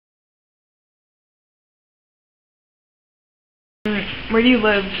Where do you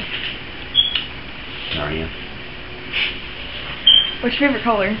live? Narnia. What's your favorite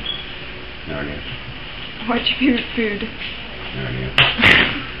color? Narnia. What's your favorite food? Narnia.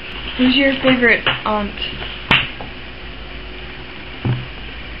 Who's your favorite aunt?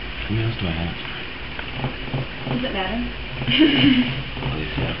 How many else do I have? Does it matter?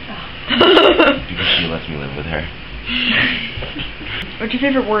 Alicia. Because she lets me live with her. What's your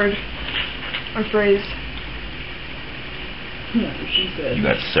favorite word or phrase? That's what she said. You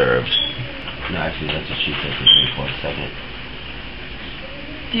got served. No, actually, that's what she said to me for a second.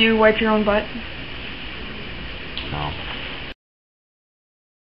 Do you wipe your own butt? No.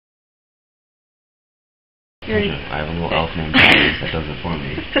 You already- I have a little elf named Alice that does it for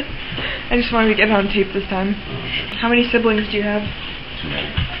me. I just wanted to get it on tape this time. Okay. How many siblings do you have? Too many.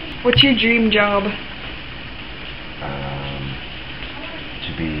 What's your dream job?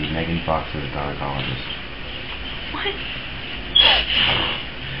 To be Megan Fox's gynecologist. What?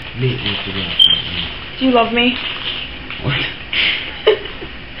 Me, Mr. Do you love me? What?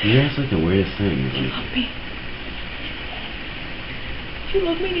 You ask like the weirdest thing. Do you love me? Do you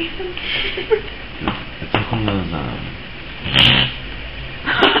love me, Nathan? It's like one of those,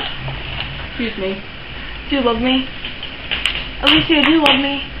 Excuse me. Do you love me? Alicia, do you love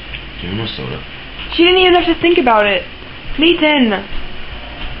me? give me more soda. She didn't even have to think about it. Nathan!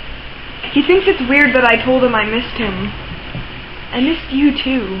 He thinks it's weird that I told him I missed him. I missed you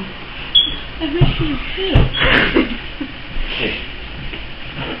too. I miss you too. Hey.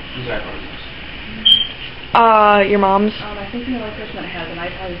 Who's that one? Your mom's. I think the only person that has an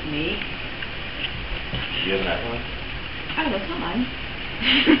iPod is me. Do you have an iPhone? Oh, that's not mine.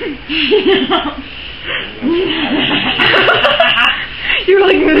 You're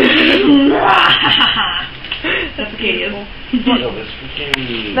like That's Acadia's. No, it's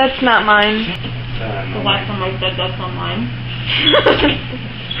freaking... That's not mine. The last time I said that's not mine.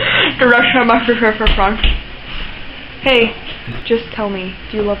 The Russian Hey, just tell me,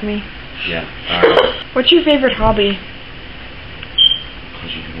 do you love me? Yeah. What's your favorite hobby?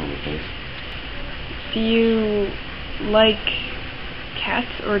 Push your people in the face. Do you like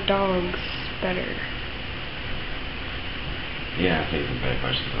cats or dogs better? Yeah, I'll take some better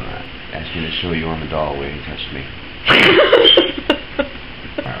questions on that. Ask me to show you on the doll where you touched me.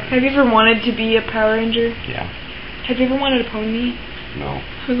 Have you ever wanted to be a Power Ranger? Yeah. Have you ever wanted a pony? No.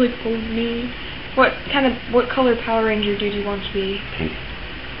 I was like, pony. What color Power Ranger did you want to be? Pink.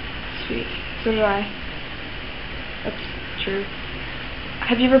 Sweet. So did I. That's true.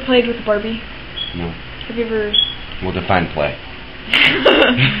 Have you ever played with Barbie? No. Have you ever... We'll define play.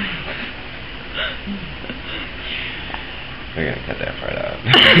 We're gonna cut that part out.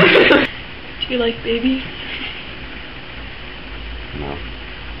 Do you like babies? No.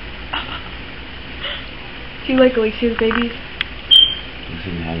 Do you like Alicia's babies? You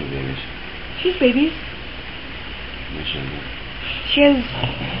shouldn't have any babies. She has babies. No, she doesn't. She has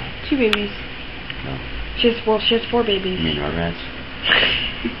 2 babies. No. She has 4 babies. You mean Rugrats?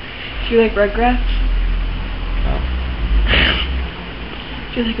 Do you like Rugrats? No.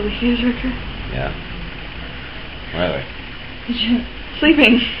 Do you like Alicia's Rugrats? Yeah. Where are they?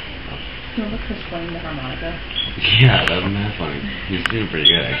 Sleeping. You look Chris playing the harmonica. Yeah, that wasn't that funny. He's doing pretty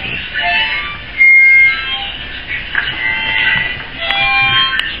good, actually.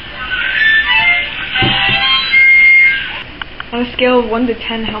 On a scale of 1 to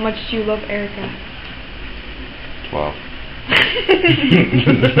 10, how much do you love Erica? 12.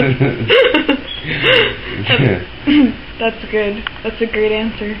 That's good. That's a great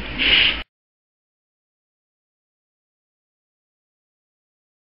answer.